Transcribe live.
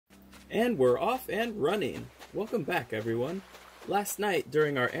And we're off and running! Welcome back, everyone. Last night,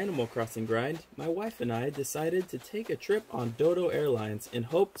 during our Animal Crossing grind, my wife and I decided to take a trip on Dodo Airlines in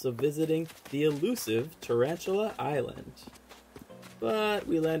hopes of visiting the elusive Tarantula Island. But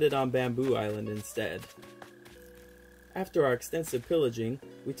we landed on Bamboo Island instead. After our extensive pillaging,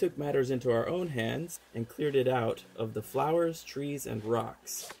 we took matters into our own hands and cleared it out of the flowers, trees, and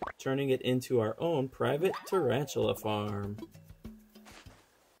rocks, turning it into our own private tarantula farm.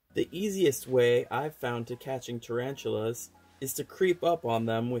 The easiest way I've found to catching tarantulas is to creep up on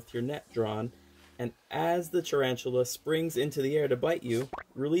them with your net drawn, and as the tarantula springs into the air to bite you,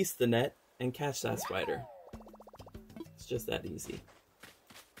 release the net and catch that spider. It's just that easy.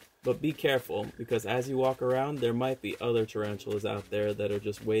 But be careful, because as you walk around, there might be other tarantulas out there that are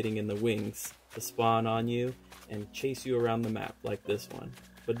just waiting in the wings to spawn on you and chase you around the map like this one.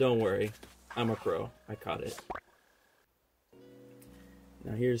 But don't worry, I'm a pro. I caught it.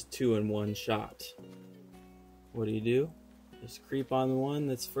 Now here's 2 in 1 shot. What do? Just creep on the one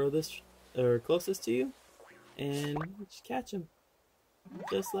that's furthest or closest to you and just catch him.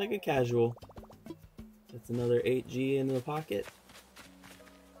 Just like a casual. That's another 8G in the pocket.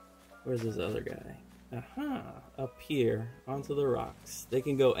 Where's this other guy? Aha! Up here, onto the rocks. They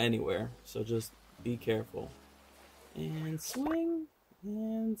can go anywhere, so just be careful. And swing,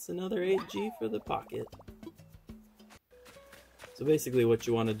 and it's another 8G for the pocket. So basically what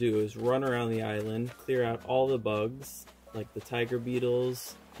you want to do is run around the island, clear out all the bugs, like the tiger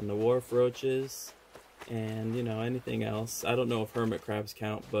beetles and the wharf roaches, and you know, anything else. I don't know if hermit crabs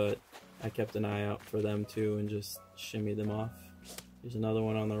count, but I kept an eye out for them too and just shimmy them off. There's another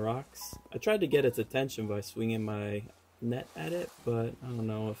one on the rocks. I tried to get its attention by swinging my net at it, but I don't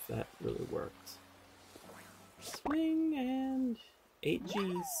know if that really worked. Swing and 8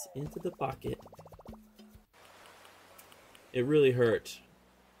 Gs into the pocket. It really hurt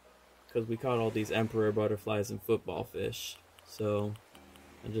because we caught all these emperor butterflies and football fish. So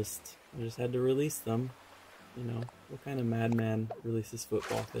I just had to release them. You know, what kind of madman releases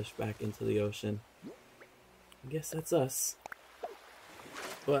football fish back into the ocean? I guess that's us.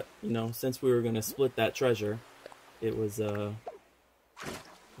 But, you know, since we were going to split that treasure, it was a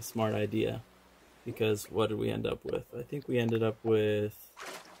smart idea. Because what did we end up with? I think we ended up with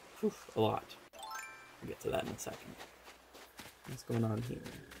a lot. I'll get to that in a second. What's going on here?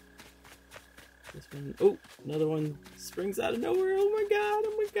 This one, oh, another one springs out of nowhere. Oh my god,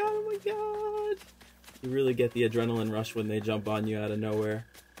 oh my god, oh my god. You really get the adrenaline rush when they jump on you out of nowhere.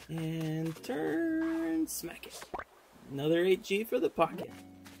 And turn, smack it. Another 8G for the pocket.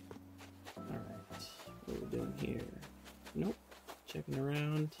 Alright, what are we doing here? Nope, checking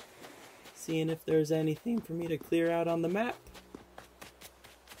around. Seeing if there's anything for me to clear out on the map.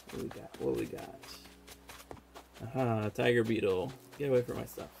 What we got, what we got? Aha, tiger beetle. Get away from my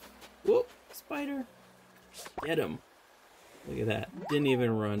stuff. Whoop, spider. Get him. Look at that. Didn't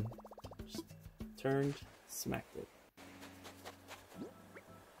even run. Just turned, smacked it.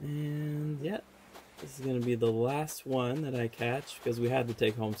 And yep, this is going to be the last one that I catch because we had to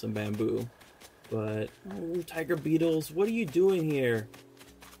take home some bamboo. But, oh, tiger beetles, what are you doing here?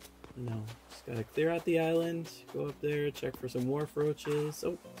 You know, just gotta clear out the island, go up there, check for some wharf roaches.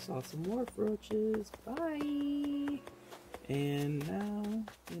 Oh, saw some wharf roaches. Bye! And now,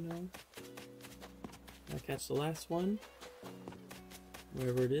 you know, I catch the last one.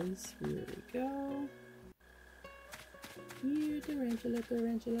 Wherever it is. Here we go. Here, tarantula,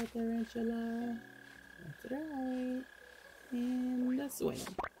 tarantula, tarantula. That's right. And a swing.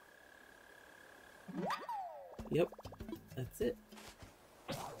 Yep, that's it.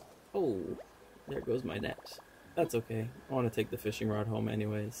 Oh, there goes my net. That's okay. I want to take the fishing rod home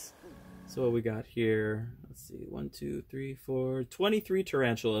anyways. So what we got here, let's see, 1, 2, 3, 4, 23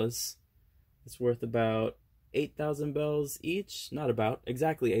 tarantulas. It's worth about 8,000 bells each. Not about,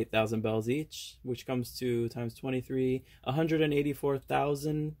 exactly 8,000 bells each, which comes to times 23,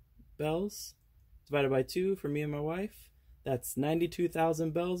 184,000 bells. Divided by 2 for me and my wife. That's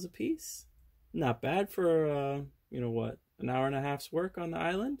 92,000 bells apiece. Not bad for, you know what, an hour and a half's work on the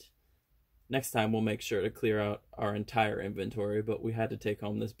island. Next time we'll make sure to clear out our entire inventory, but we had to take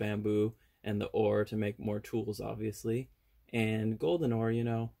home this bamboo and the ore to make more tools, obviously. And golden ore, you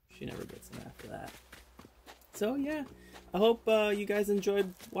know, she never gets them after that. So yeah, I hope you guys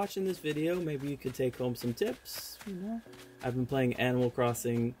enjoyed watching this video. Maybe you could take home some tips, you know. I've been playing Animal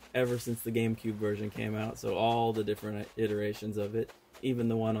Crossing ever since the GameCube version came out, so all the different iterations of it, even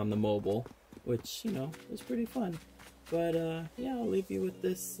the one on the mobile, which, you know, was pretty fun. But, yeah, I'll leave you with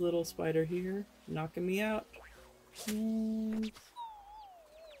this little spider here, knocking me out. And,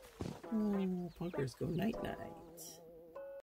 oh, punkers go night-night.